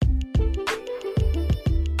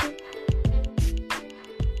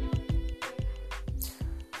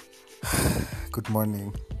Good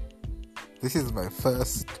morning. This is my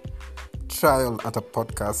first trial at a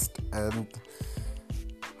podcast, and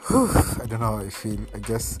I don't know how I feel. I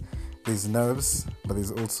guess there's nerves, but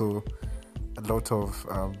there's also a lot of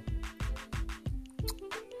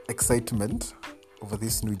excitement over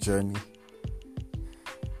this new journey.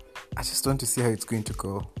 I just want to see how it's going to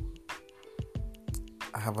go.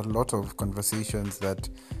 I have a lot of conversations that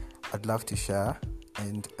I'd love to share,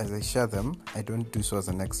 and as I share them, I don't do so as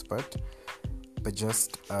an expert, but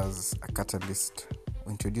just as a catalyst.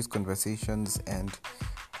 We introduce conversations and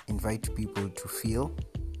invite people to feel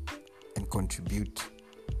and contribute.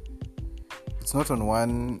 It's not on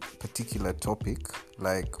one particular topic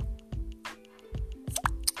like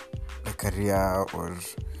career or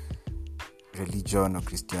religion or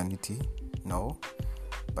Christianity, no,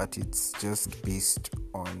 but it's just based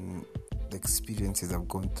on the experiences I've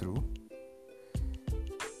gone through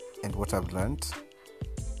and what I've learned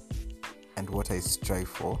and what I strive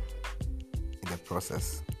for in the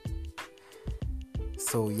process.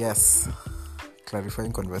 So yes,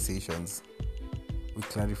 clarifying conversations. We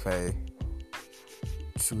clarify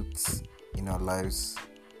truths in our lives,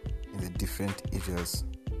 in the different areas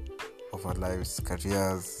of our lives,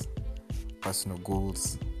 careers, personal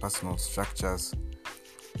goals, personal structures,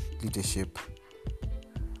 leadership,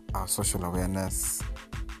 our social awareness,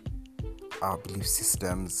 our belief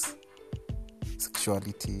systems,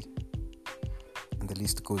 sexuality, and the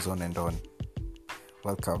list goes on and on.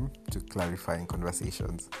 Welcome to Clarifying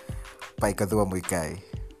Conversations by Kadhua Muigai.